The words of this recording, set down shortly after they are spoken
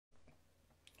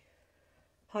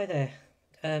Hi there.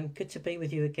 Good to be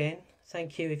with you again.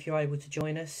 Thank you if you're able to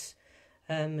join us.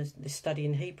 This study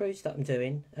in Hebrews that I'm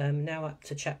doing, now up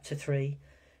to chapter 3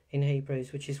 in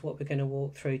Hebrews, which is what we're going to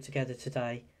walk through together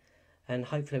today. And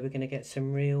hopefully we're going to get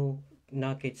some real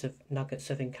nuggets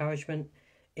of encouragement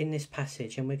in this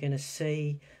passage. And we're going to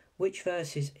see which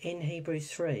verses in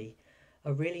Hebrews 3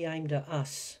 are really aimed at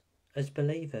us as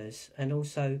believers and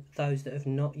also those that have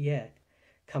not yet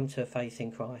come to a faith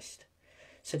in Christ.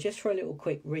 So just for a little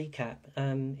quick recap,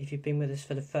 if you've been with us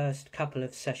for the first couple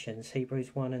of sessions,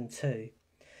 Hebrews 1 and 2,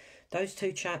 those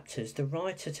two chapters, the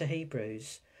writer to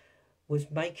Hebrews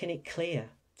was making it clear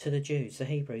to the Jews, the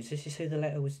Hebrews, this is who the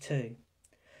letter was to,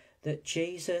 that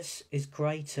Jesus is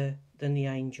greater than the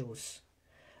angels.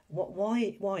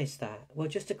 Why is that? Well,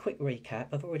 just a quick recap.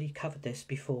 I've already covered this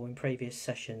before in previous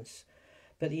sessions.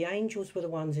 But the angels were the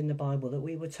ones in the Bible that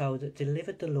we were told that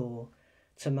delivered the law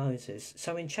to Moses.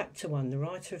 So in chapter 1, the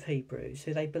writer of Hebrews,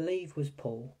 who they believe was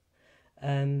Paul,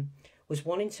 was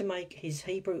wanting to make his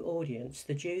Hebrew audience,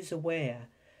 the Jews, aware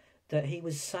that he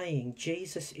was saying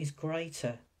Jesus is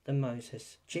greater than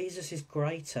Moses. Jesus is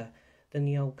greater than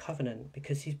the old covenant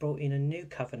because he's brought in a new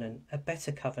covenant, a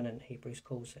better covenant, Hebrews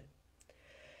calls it.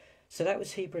 So that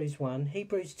was Hebrews 1.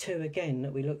 Hebrews 2, again,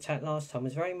 that we looked at last time,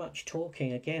 was very much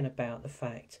talking again about the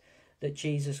fact that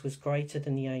Jesus was greater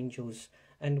than the angels.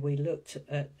 And we looked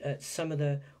at some of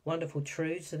the wonderful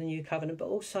truths of the new covenant, but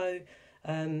also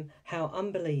how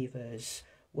unbelievers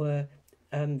were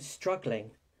struggling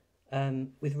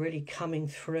with really coming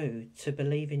through to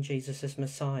believe in Jesus as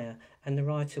Messiah. And the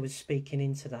writer was speaking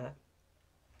into that.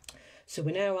 So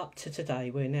we're now up to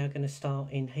today. We're now going to start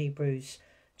in Hebrews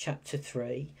chapter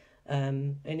 3.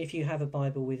 And if you have a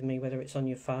Bible with me, whether it's on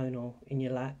your phone or in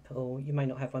your lap, or you may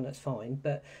not have one, that's fine.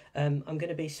 But I'm going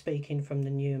to be speaking from the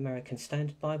New American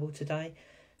Standard Bible today.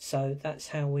 So that's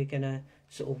how we're going to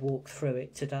sort of walk through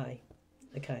it today.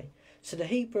 Okay. So the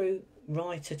Hebrew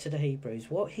writer to the Hebrews,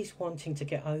 what he's wanting to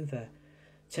get over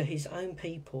to his own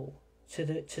people, to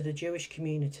the Jewish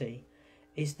community,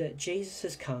 is that Jesus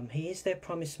has come. He is their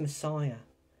promised Messiah.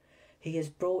 He has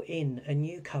brought in a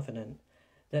new covenant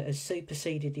that has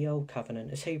superseded the old covenant.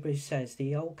 As Hebrews says,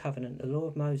 the old covenant, the law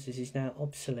of Moses, is now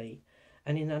obsolete.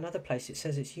 And in another place it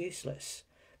says it's useless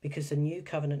because the new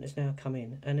covenant has now come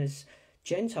in. And as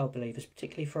Gentile believers,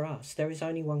 particularly for us, there is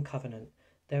only one covenant.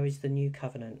 There is the new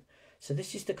covenant. So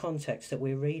this is the context that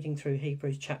we're reading through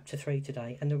Hebrews chapter 3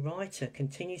 today. And the writer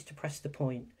continues to press the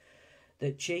point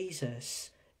that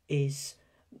Jesus is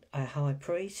a high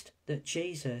priest, that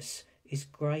Jesus is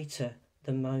greater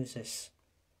than Moses.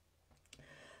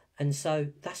 And so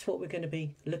that's what we're going to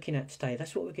be looking at today.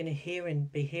 That's what we're going to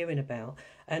be hearing about.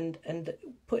 And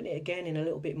putting it again in a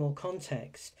little bit more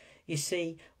context, you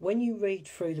see, when you read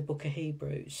through the book of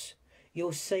Hebrews,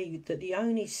 you'll see that the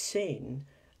only sin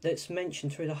that's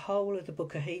mentioned through the whole of the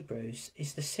book of Hebrews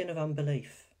is the sin of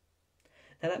unbelief.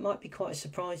 Now that might be quite a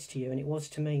surprise to you, and it was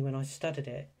to me when I studied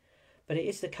it, but it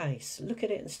is the case. Look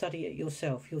at it and study it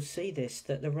yourself. You'll see this,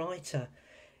 that the writer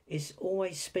is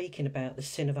always speaking about the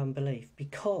sin of unbelief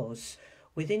because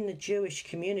within the Jewish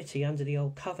community under the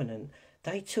Old Covenant,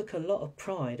 they took a lot of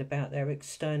pride about their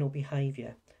external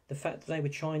behaviour, the fact that they were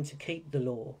trying to keep the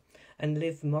law and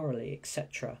live morally,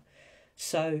 etc.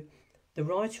 So the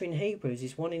writer in Hebrews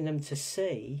is wanting them to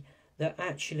see that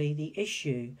actually the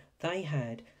issue they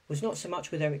had was not so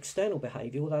much with their external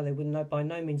behaviour, although they would by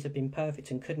no means have been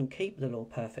perfect and couldn't keep the law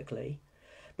perfectly,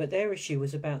 but their issue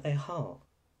was about their heart.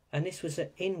 And this was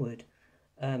an inward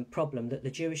problem that the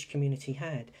Jewish community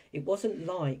had. It wasn't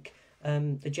like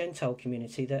the Gentile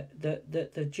community that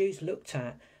the Jews looked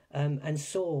at and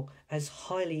saw as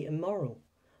highly immoral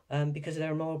because of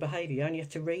their immoral behaviour. You only have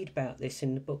to read about this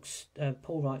in the books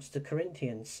Paul writes to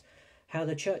Corinthians, how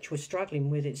the church was struggling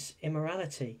with its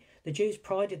immorality. The Jews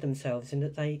prided themselves in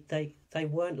that they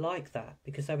weren't like that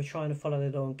because they were trying to follow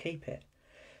the law and keep it.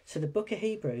 So the book of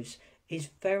Hebrews is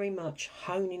very much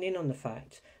honing in on the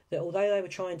fact that although they were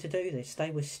trying to do this,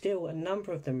 they were still, a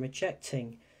number of them,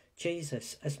 rejecting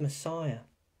Jesus as Messiah.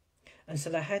 And so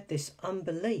they had this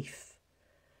unbelief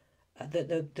that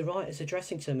the writer's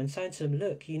addressing to them and saying to them,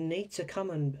 look, you need to come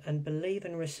and believe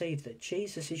and receive that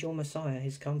Jesus is your Messiah,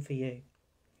 he's come for you.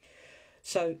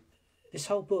 So this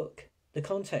whole book, the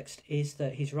context is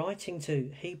that he's writing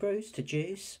to Hebrews, to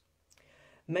Jews.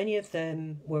 Many of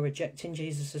them were rejecting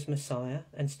Jesus as Messiah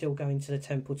and still going to the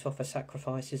temple to offer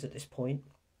sacrifices at this point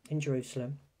in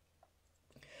Jerusalem.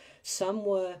 Some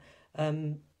were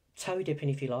toe dipping,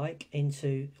 if you like,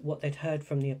 into what they'd heard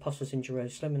from the apostles in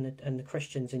Jerusalem and the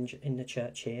Christians in the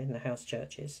church here, in the house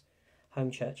churches,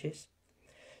 home churches.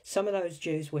 Some of those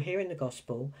Jews were hearing the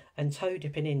gospel and toe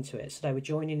dipping into it. So they were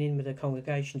joining in with the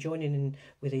congregation, joining in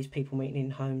with these people meeting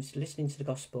in homes, listening to the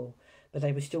gospel, but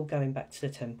they were still going back to the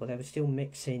temple. They were still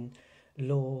mixing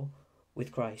law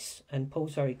with grace. And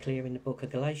Paul's very clear in the book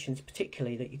of Galatians,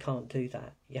 particularly, that you can't do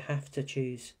that. You have to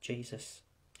choose Jesus.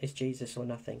 It's Jesus or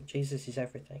nothing. Jesus is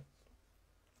everything.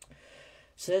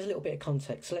 So there's a little bit of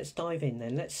context. So let's dive in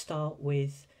then. Let's start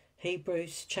with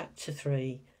Hebrews chapter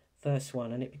 3, verse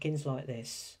 1, and it begins like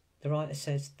this. The writer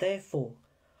says, "Therefore,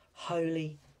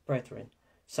 holy brethren."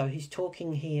 So he's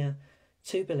talking here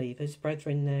to believers.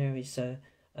 Brethren there is,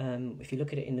 if you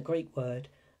look at it in the Greek word,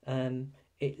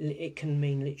 it can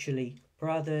mean literally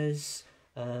brothers,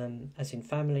 as in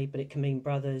family, but it can mean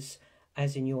brothers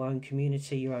as in your own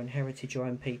community, your own heritage, your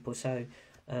own people. So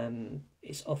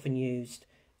it's often used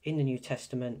in the New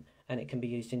Testament, and it can be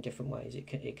used in different ways. It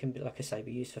can be, like I say,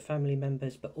 be used for family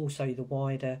members, but also the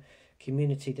wider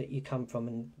community that you come from,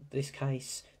 in this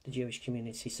case, the Jewish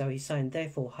community. So he's saying,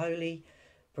 "Therefore, holy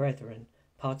brethren,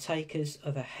 partakers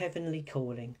of a heavenly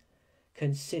calling,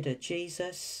 consider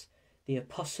Jesus, the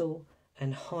apostle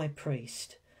and high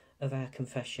priest of our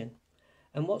confession."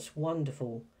 And what's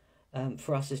wonderful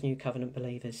for us as New Covenant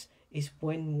believers is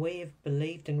when we have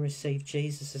believed and received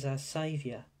Jesus as our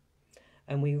Saviour,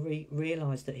 and we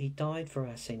realise that he died for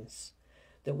our sins,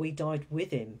 that we died with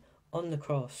him on the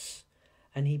cross,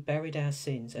 and he buried our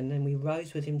sins, and then we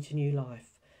rose with him to new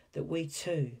life, that we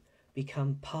too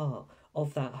become part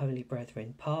of that holy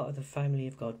brethren, part of the family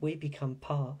of God. We become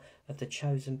part of the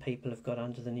chosen people of God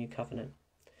under the new covenant.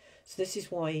 So this is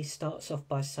why he starts off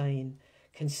by saying,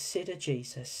 "Consider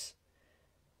Jesus,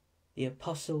 the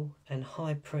apostle and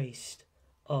high priest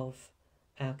of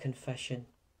our confession."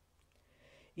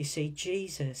 You see,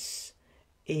 Jesus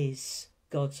is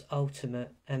God's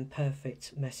ultimate and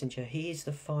perfect messenger. He is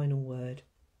the final word.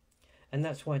 And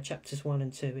that's why chapters 1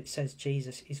 and 2, it says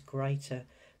Jesus is greater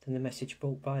than the message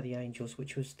brought by the angels,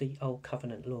 which was the old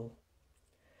covenant law.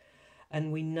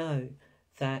 And we know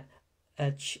that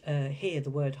here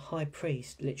the word high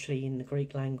priest, literally in the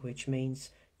Greek language, means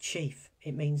chief.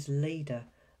 It means leader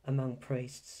among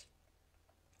priests.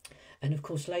 And of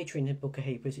course, later in the book of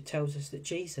Hebrews, it tells us that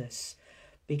Jesus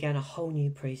began a whole new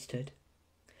priesthood.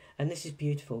 And this is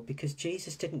beautiful because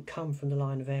Jesus didn't come from the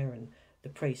line of Aaron, the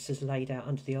priest, as laid out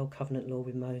under the old covenant law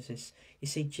with Moses. You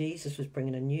see, Jesus was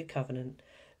bringing a new covenant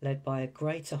led by a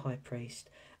greater high priest,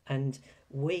 and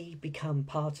we become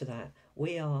part of that.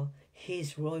 We are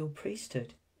his royal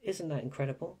priesthood. Isn't that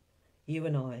incredible? You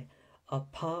and I are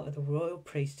part of the royal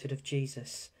priesthood of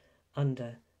Jesus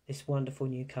under this wonderful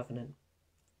new covenant.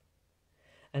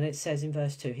 And it says in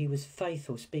verse 2, "He was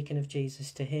faithful," speaking of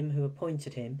Jesus, "to him who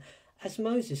appointed him, as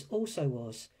Moses also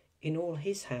was in all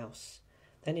his house."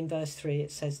 Then in verse 3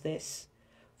 it says this,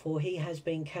 "For he has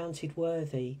been counted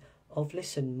worthy of,"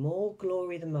 listen, "more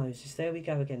glory than Moses." There we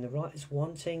go again. The writer's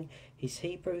wanting his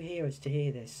Hebrew hearers to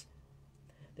hear this,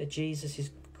 that Jesus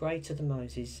is greater than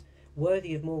Moses,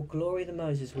 worthy of more glory than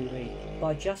Moses, we read,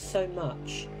 "by just so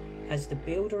much as the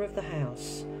builder of the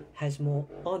house has more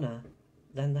honour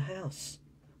than the house.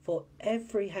 For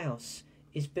every house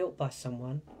is built by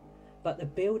someone, but the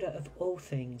builder of all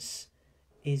things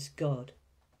is God."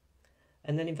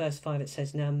 And then in verse 5 it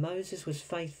says, "Now Moses was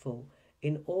faithful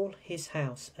in all his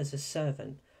house as a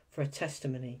servant for a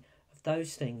testimony of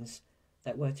those things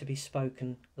that were to be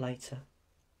spoken later."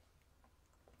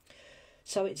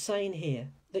 So it's saying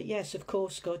here that yes, of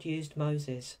course, God used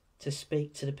Moses to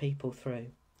speak to the people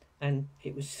through. And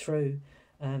it was through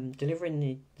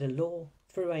delivering the law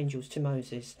through angels to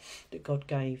Moses that God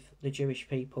gave the Jewish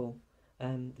people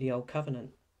the old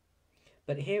covenant.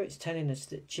 But here it's telling us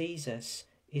that Jesus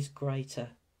is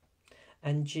greater.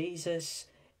 And Jesus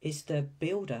is the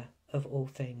builder of all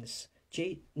things.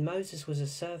 Moses was a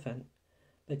servant,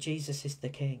 but Jesus is the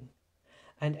king.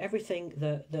 And everything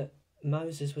that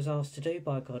Moses was asked to do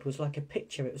by God was like a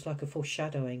picture. It was like a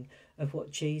foreshadowing of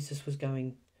what Jesus was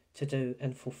going to do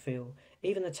and fulfill.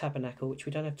 Even the tabernacle, which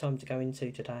we don't have time to go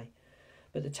into today,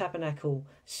 but the tabernacle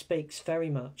speaks very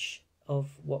much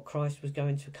of what Christ was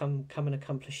going to come and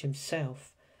accomplish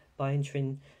himself by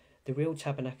entering the real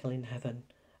tabernacle in heaven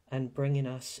and bringing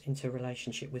us into a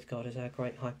relationship with God as our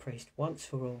great high priest once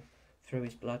for all through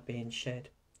his blood being shed.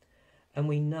 And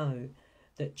we know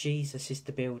that Jesus is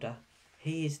the builder.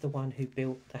 He is the one who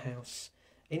built the house.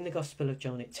 In the Gospel of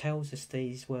John, it tells us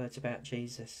these words about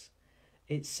Jesus.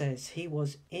 It says, "He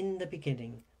was in the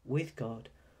beginning with God.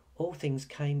 All things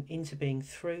came into being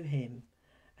through him,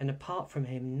 and apart from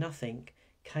him nothing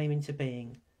came into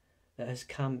being that has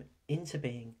come into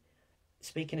being."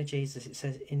 Speaking of Jesus, it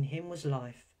says, "In him was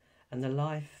life, and the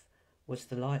life was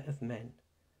the light of men.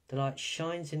 The light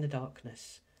shines in the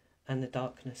darkness, and the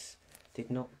darkness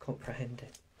did not comprehend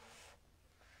it.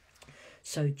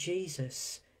 So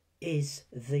Jesus is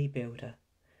the builder.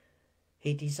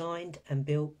 He designed and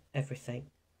built everything.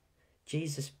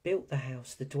 Jesus built the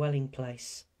house, the dwelling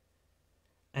place.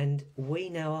 And we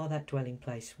now are that dwelling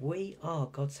place. We are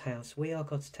God's house. We are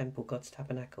God's temple, God's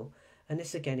tabernacle. And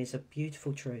this again is a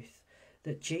beautiful truth,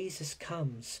 that Jesus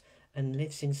comes and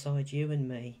lives inside you and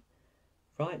me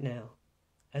right now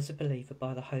as a believer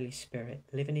by the Holy Spirit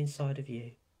living inside of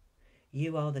you.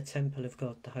 You are the temple of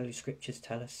God, the Holy Scriptures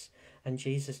tell us, and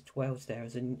Jesus dwells there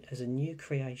as a new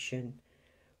creation.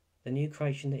 The new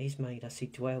creation that he's made us, he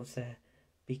dwells there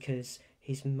because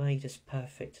he's made us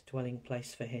perfect dwelling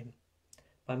place for him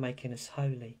by making us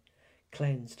holy,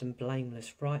 cleansed and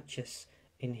blameless, righteous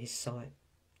in his sight.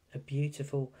 A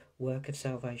beautiful work of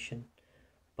salvation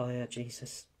by our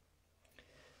Jesus.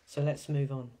 So let's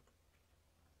move on.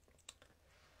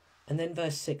 And then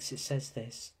verse 6, it says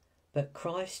this: but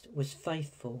Christ was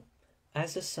faithful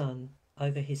as a son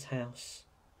over his house,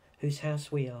 whose house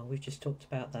we are. We've just talked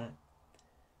about that.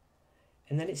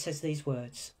 And then it says these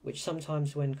words, which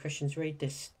sometimes when Christians read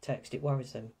this text, it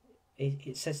worries them.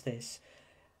 It says this: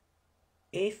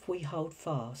 if we hold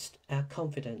fast our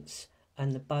confidence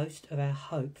and the boast of our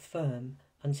hope firm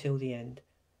until the end.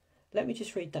 Let me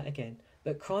just read that again.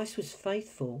 But Christ was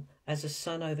faithful as a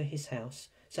son over his house.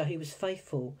 So he was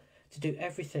faithful to do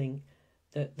everything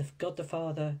that God the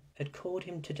Father had called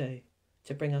him to do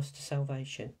to bring us to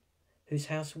salvation, whose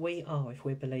house we are if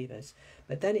we're believers.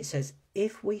 But then it says,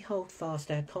 if we hold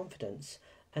fast our confidence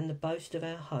and the boast of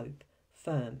our hope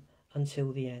firm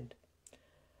until the end.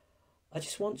 I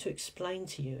just want to explain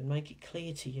to you and make it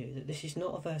clear to you that this is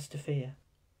not a verse to fear.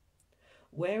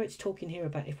 Where it's talking here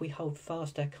about if we hold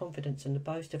fast our confidence and the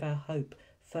boast of our hope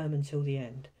firm until the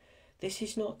end, this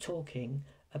is not talking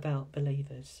about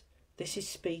believers. This is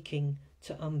speaking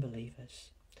to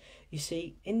unbelievers. You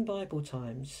see, in Bible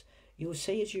times, you'll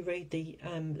see as you read the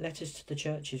letters to the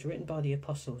churches written by the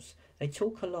apostles, they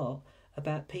talk a lot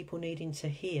about people needing to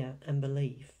hear and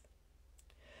believe.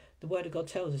 The Word of God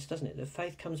tells us, doesn't it, that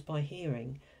faith comes by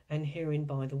hearing, and hearing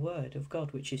by the Word of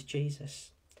God, which is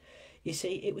Jesus. You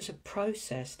see, it was a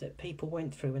process that people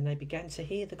went through when they began to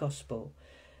hear the gospel.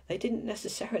 They didn't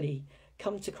necessarily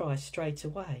come to Christ straight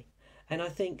away. And I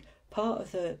think part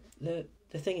of the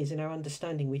thing is, in our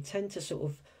understanding, we tend to sort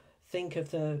of think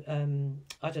of the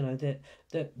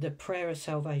prayer of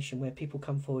salvation, where people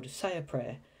come forward to say a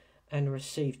prayer and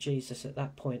receive Jesus at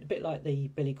that point, a bit like the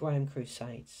Billy Graham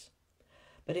Crusades.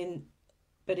 But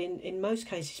in most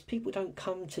cases, people don't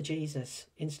come to Jesus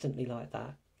instantly like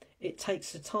that. It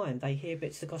takes the time. They hear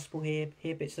bits of the gospel here,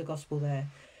 hear bits of the gospel there,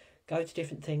 go to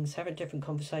different things, having different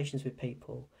conversations with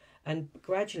people. And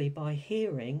gradually, by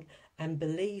hearing and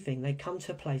believing, they come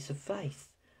to a place of faith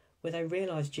where they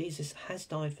realise Jesus has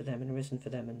died for them and risen for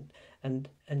them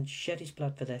and shed his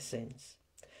blood for their sins.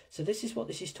 So this is what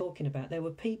this is talking about. There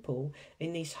were people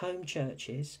in these home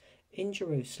churches in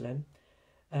Jerusalem.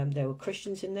 There were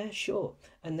Christians in there, sure,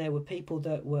 and there were people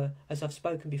that were, as I've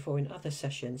spoken before in other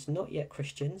sessions, not yet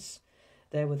Christians.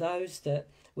 There were those that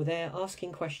were there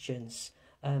asking questions,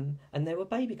 and there were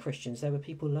baby Christians. There were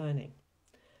people learning,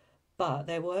 but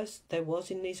there was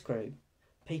in this group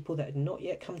people that had not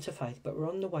yet come to faith, but were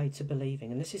on the way to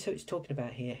believing. And this is who it's talking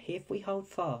about here. If we hold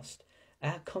fast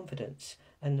our confidence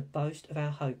and the boast of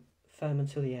our hope firm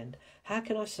until the end. How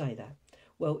can I say that?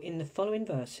 Well, in the following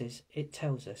verses, it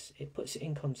tells us, it puts it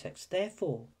in context.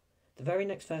 Therefore, the very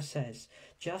next verse says,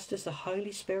 just as the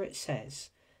Holy Spirit says,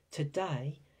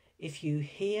 today, if you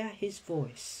hear his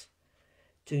voice,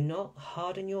 do not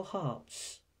harden your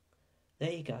hearts.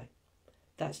 There you go.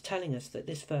 That's telling us that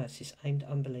this verse is aimed at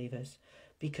unbelievers,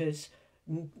 because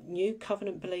new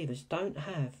covenant believers don't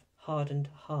have hardened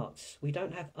hearts. We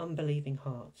don't have unbelieving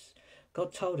hearts.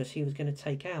 God told us he was going to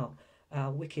take out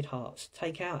our wicked hearts,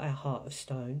 take out our heart of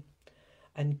stone,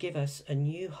 and give us a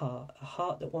new heart, a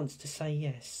heart that wants to say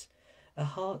yes, a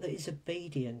heart that is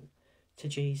obedient to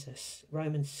Jesus.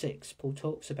 Romans 6, Paul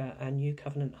talks about our new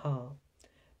covenant heart,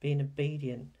 being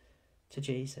obedient to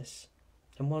Jesus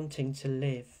and wanting to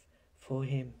live for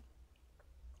him.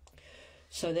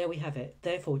 So there we have it.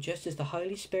 Therefore, just as the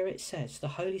Holy Spirit says, the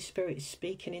Holy Spirit is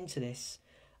speaking into this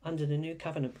under the new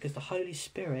covenant, because the Holy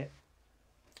Spirit,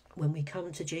 when we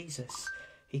come to Jesus,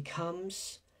 he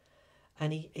comes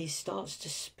and he starts to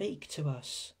speak to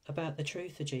us about the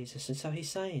truth of Jesus. And so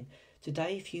he's saying,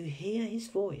 today, if you hear his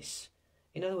voice,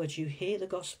 in other words, you hear the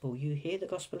gospel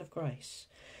of grace,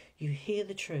 you hear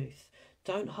the truth,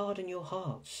 don't harden your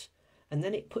hearts. And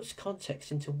then it puts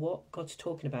context into what God's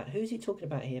talking about. Who's he talking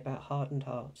about here about hardened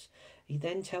hearts? He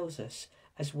then tells us,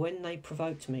 as when they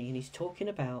provoked me. And he's talking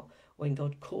about when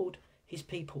God called his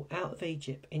people out of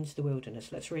Egypt into the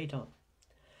wilderness. Let's read on.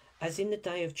 As in the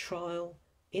day of trial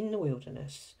in the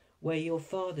wilderness, where your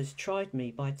fathers tried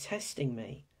me by testing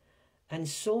me, and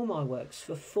saw my works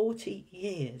for 40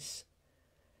 years.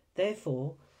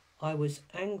 Therefore I was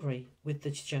angry with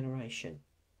this generation,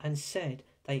 and said,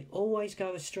 they always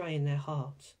go astray in their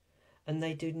heart, and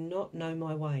they do not know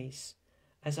my ways.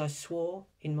 As I swore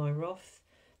in my wrath,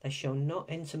 they shall not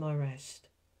enter my rest.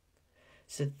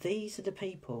 So these are the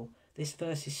people this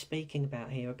verse is speaking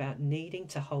about here, about needing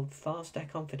to hold fast our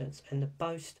confidence and the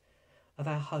boast of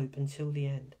our hope until the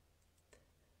end.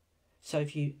 So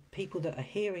if you people that are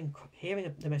hearing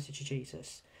the message of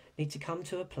Jesus need to come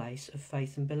to a place of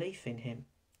faith and belief in him,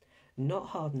 not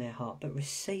harden their heart, but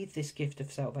receive this gift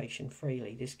of salvation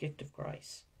freely, this gift of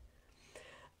grace,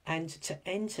 and to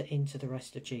enter into the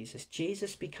rest of Jesus.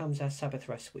 Jesus becomes our Sabbath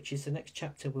rest, which is the next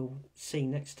chapter we'll see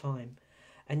next time.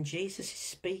 And Jesus is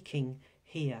speaking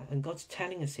here, and God's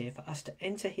telling us here, for us to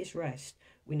enter his rest,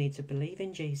 we need to believe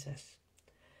in Jesus,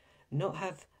 not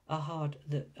have a heart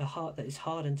that is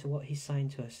hardened to what he's saying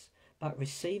to us, but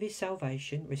receive his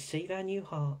salvation, receive our new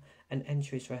heart, and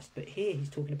enter his rest. But here he's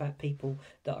talking about people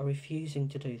that are refusing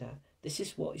to do that. This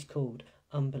is what is called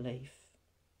unbelief.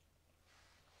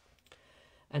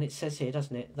 And it says here,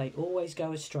 doesn't it? They always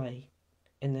go astray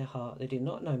in their heart. They do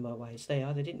not know my ways. They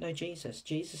didn't know Jesus.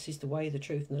 Jesus is the way, the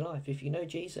truth, and the life. If you know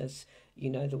Jesus, you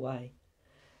know the way.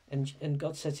 And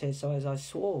God says here, so as I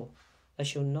swore, they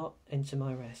shall not enter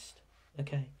my rest.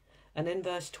 Okay. And then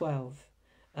verse 12,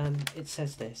 it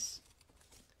says this.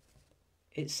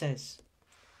 It says,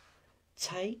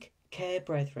 take care,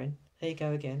 brethren. There you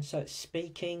go again. So it's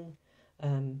speaking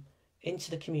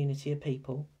into the community of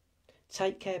people.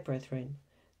 Take care, brethren,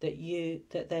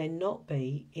 that there not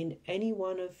be in any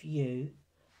one of you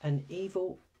an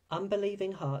evil,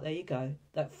 unbelieving heart, there you go,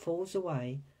 that falls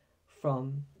away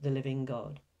from the living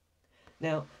God.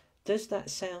 Now, does that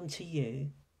sound to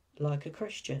you like a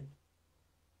Christian?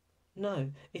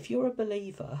 No. If you're a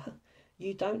believer,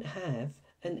 you don't have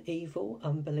an evil,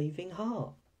 unbelieving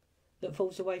heart that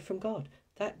falls away from God.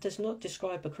 That does not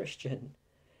describe a Christian.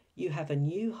 You have a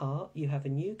new heart, you have a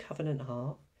new covenant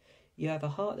heart, you have a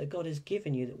heart that God has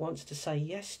given you that wants to say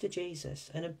yes to Jesus,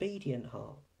 an obedient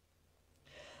heart.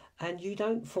 And you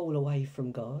don't fall away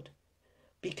from God,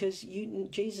 because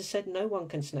Jesus said, no one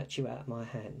can snatch you out of my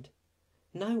hand.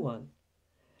 No one.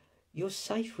 You're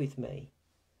safe with me.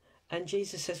 And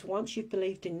Jesus says, once you've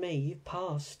believed in me, you've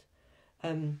passed.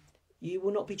 You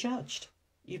will not be judged.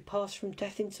 You've passed from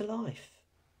death into life.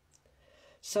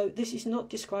 So this is not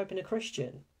describing a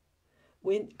Christian.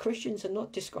 Christians are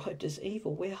not described as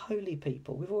evil. We're holy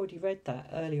people. We've already read that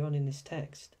earlier on in this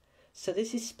text. So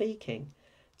this is speaking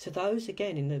to those,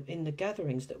 again, in the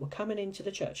gatherings that were coming into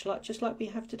the church, just like we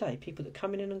have today, people that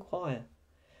come in and inquire,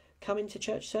 come into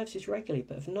church services regularly,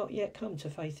 but have not yet come to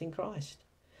faith in Christ.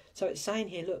 So it's saying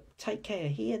here, look, take care,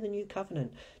 hear the new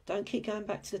covenant. Don't keep going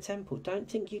back to the temple. Don't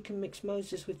think you can mix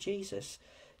Moses with Jesus.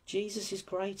 Jesus is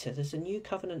greater. There's a new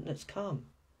covenant that's come.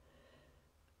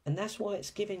 And that's why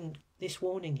it's giving this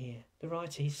warning here. The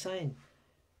writer, he's saying,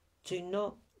 do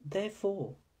not,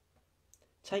 therefore,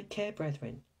 take care,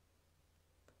 brethren,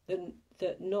 that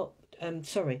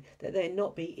there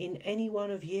not be in any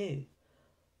one of you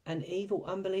an evil,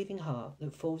 unbelieving heart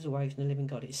that falls away from the living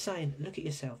God. It's saying, look at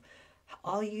yourself.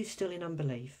 Are you still in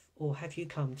unbelief, or have you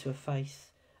come to a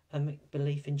faith and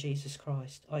belief in Jesus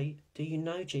Christ? Do you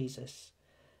know Jesus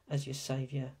as your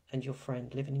Saviour and your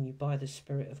friend, living in you by the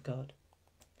Spirit of God?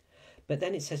 But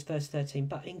then it says, verse 13,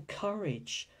 but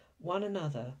encourage one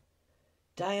another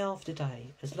day after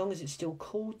day, as long as it's still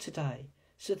called today,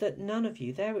 so that none of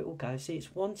you, there it will go, see,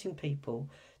 it's wanting people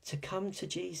to come to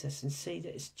Jesus and see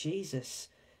that it's Jesus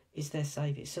is their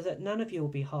Saviour, so that none of you will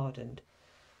be hardened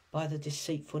by the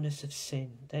deceitfulness of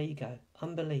sin. There you go,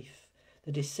 unbelief,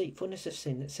 the deceitfulness of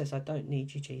sin that says, I don't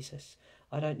need you, Jesus.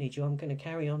 I don't need you. I'm going to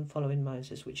carry on following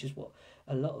Moses, which is what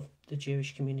a lot of the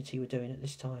Jewish community were doing at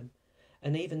this time.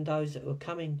 And even those that were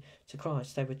coming to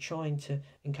Christ, they were trying to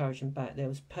encourage them back. There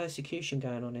was persecution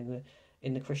going on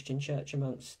in the Christian church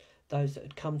amongst those that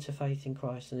had come to faith in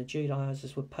Christ, and the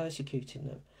Judaizers were persecuting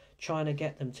them, trying to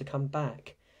get them to come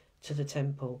back to the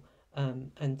temple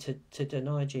and to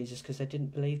deny Jesus, because they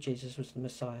didn't believe Jesus was the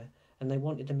Messiah, and they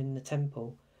wanted them in the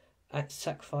temple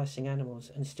sacrificing animals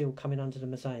and still coming under the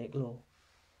Mosaic law.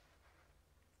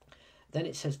 Then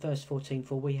it says, verse 14,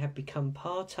 for we have become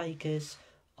partakers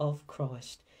of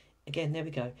Christ. Again, there we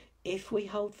go. If we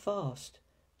hold fast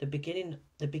the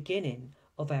beginning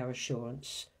of our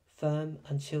assurance firm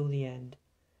until the end.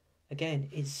 Again,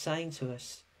 it's saying to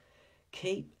us,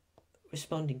 keep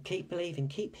responding, keep believing,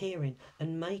 keep hearing,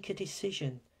 and make a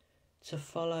decision to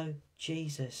follow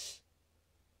Jesus.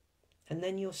 And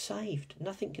then you're saved.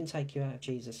 Nothing can take you out of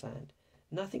Jesus' hand.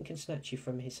 Nothing can snatch you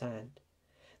from his hand.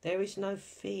 There is no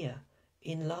fear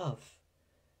in love.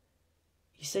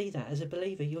 You see that as a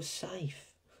believer, you're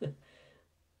safe.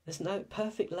 There's no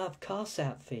perfect love casts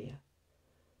out fear.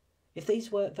 If these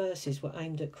verses were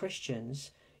aimed at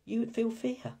Christians, you would feel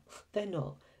fear. They're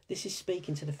not. This is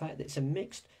speaking to the fact that it's a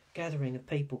mixed gathering of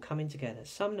people coming together.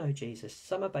 Some know Jesus,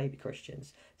 some are baby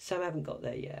Christians, some haven't got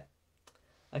there yet.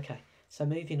 Okay, so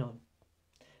moving on.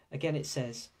 Again it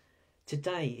says,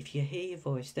 today if you hear your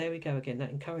voice, there we go again, that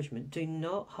encouragement, do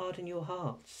not harden your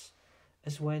hearts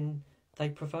as when they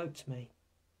provoked me.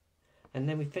 And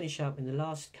then we finish up in the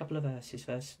last couple of verses,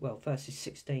 verses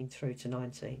 16 through to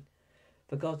 19.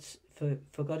 For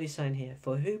God is saying here,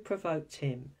 for who provoked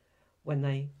him when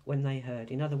they heard?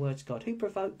 In other words, God. Who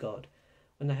provoked God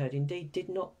when they heard? Indeed, did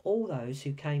not all those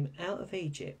who came out of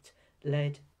Egypt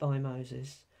led by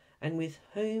Moses? And with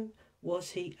whom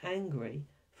was he angry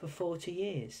for 40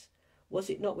 years? Was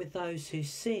it not with those who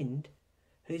sinned,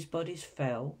 whose bodies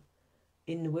fell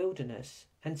in the wilderness?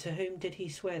 And to whom did he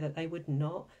swear that they would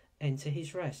not enter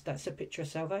his rest? That's a picture of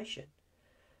salvation.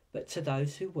 But to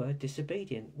those who were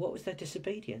disobedient. What was their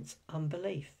disobedience?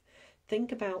 Unbelief.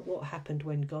 Think about what happened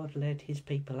when God led his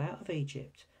people out of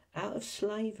Egypt, out of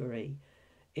slavery,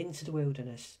 into the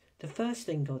wilderness. The first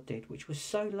thing God did, which was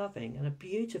so loving and a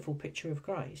beautiful picture of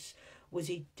grace, was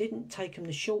he didn't take them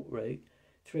the short route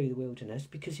through the wilderness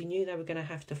because he knew they were going to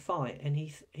have to fight, and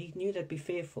he knew they'd be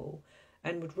fearful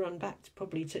and would run back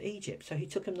probably to Egypt. So he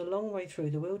took them the long way through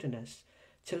the wilderness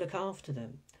to look after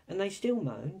them. And they still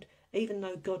moaned, even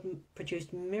though God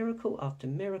produced miracle after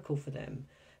miracle for them,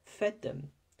 fed them,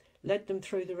 led them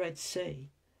through the Red Sea,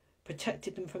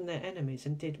 protected them from their enemies,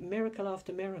 and did miracle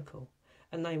after miracle.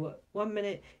 And they were, one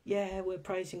minute, yeah, we're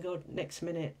praising God, next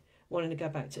minute, wanting to go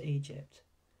back to Egypt.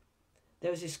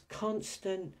 There was this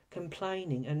constant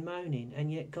complaining and moaning, and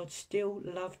yet God still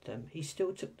loved them. He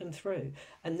still took them through.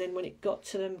 And then when it got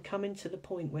to them coming to the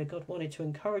point where God wanted to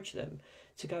encourage them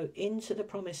to go into the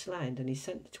promised land, and he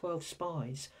sent the 12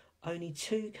 spies, only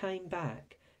 2 came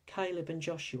back, Caleb and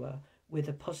Joshua, with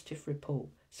a positive report,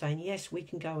 saying, yes, we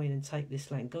can go in and take this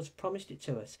land. God's promised it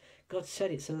to us. God said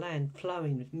it's a land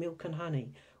flowing with milk and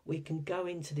honey. We can go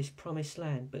into this promised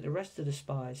land. But the rest of the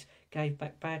spies gave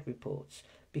back bad reports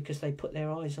because they put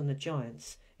their eyes on the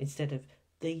giants instead of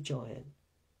the giant.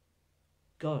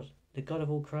 God, the God of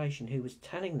all creation, who was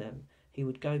telling them he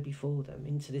would go before them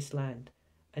into this land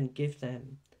and give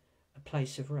them a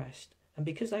place of rest. And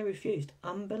because they refused,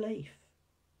 unbelief,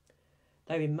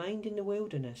 they remained in the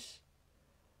wilderness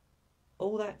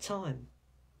all that time,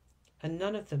 and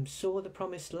none of them saw the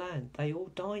promised land. They all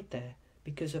died there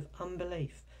because of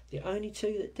unbelief. The only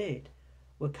 2 that did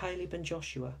were Caleb and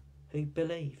Joshua, who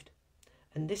believed.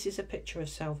 And this is a picture of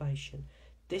salvation.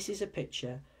 This is a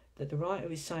picture that the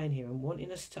writer is saying here and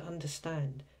wanting us to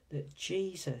understand that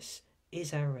Jesus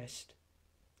is our rest.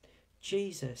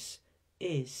 Jesus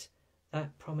is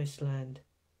that promised land.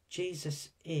 Jesus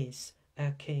is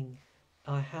our King,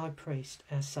 our High Priest,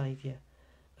 our Saviour,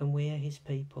 and we are his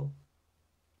people.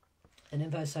 And in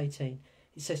verse 18,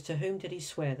 it says, to whom did he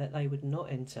swear that they would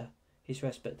not enter his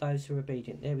rest, but those who are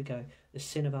obedient? There we go, the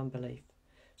sin of unbelief.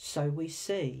 So we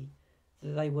see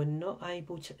that they were not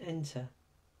able to enter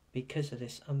because of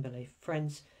this unbelief.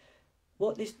 Friends,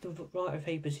 what the writer of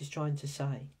Hebrews is trying to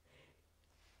say,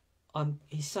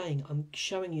 he's saying, I'm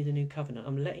showing you the new covenant.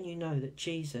 I'm letting you know that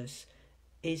Jesus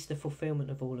is the fulfillment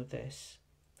of all of this.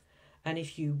 And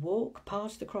if you walk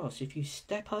past the cross, if you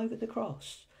step over the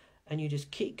cross and you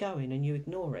just keep going and you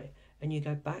ignore it and you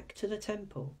go back to the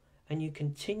temple and you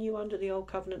continue under the old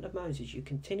covenant of Moses, you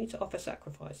continue to offer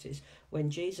sacrifices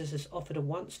when Jesus has offered a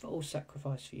once for all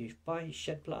sacrifice for you by his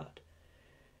shed blood,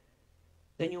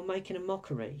 then you're making a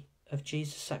mockery of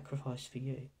Jesus' sacrifice for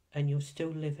you and you're still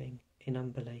living in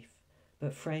unbelief.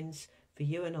 But friends, for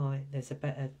you and I, there's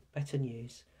a better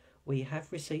news. We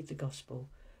have received the gospel.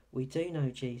 We do know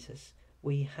Jesus.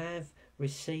 We have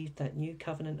received that new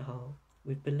covenant heart.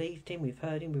 We've believed him, we've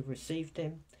heard him, we've received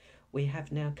him. We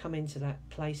have now come into that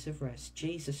place of rest.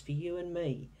 Jesus, for you and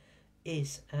me,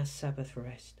 is our Sabbath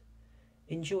rest.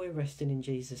 Enjoy resting in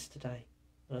Jesus today.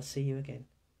 And I'll see you again.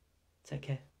 Take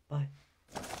care. Bye.